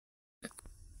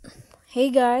Hey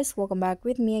guys, welcome back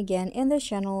with me again in the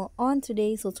channel. On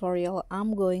today's tutorial,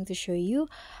 I'm going to show you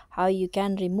how you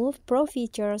can remove pro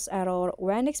features error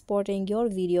when exporting your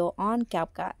video on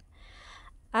Capcut.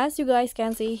 As you guys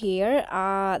can see here,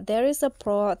 there is a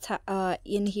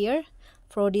in here,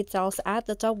 pro details at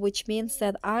the top, which means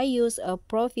that I use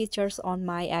pro features on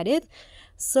my edit.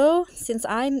 So since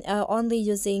I'm only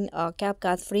using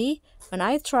Capcut free, when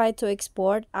I try to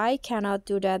export, I cannot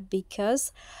do that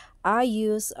because I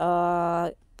use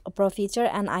a pro feature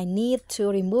and I need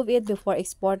to remove it before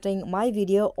exporting my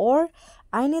video, or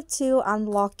I need to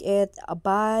unlock it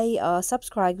by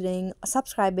subscribing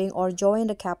or join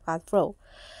the Capcut Pro.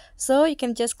 So you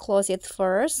can just close it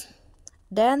first,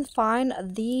 then find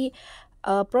the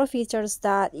pro features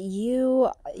that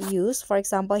you use. For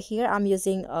example, here I'm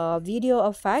using a video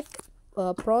effect,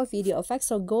 pro video effect.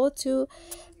 So go to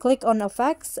click on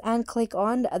effects and click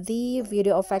on the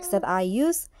video effects that I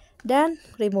use, then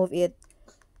remove it,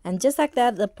 and just like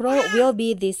that the pro will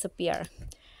be disappear.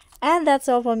 And that's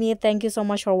all for me. Thank you so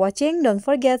much for watching. Don't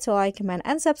forget to like, comment,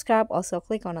 and subscribe. Also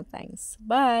click on the thanks.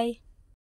 Bye.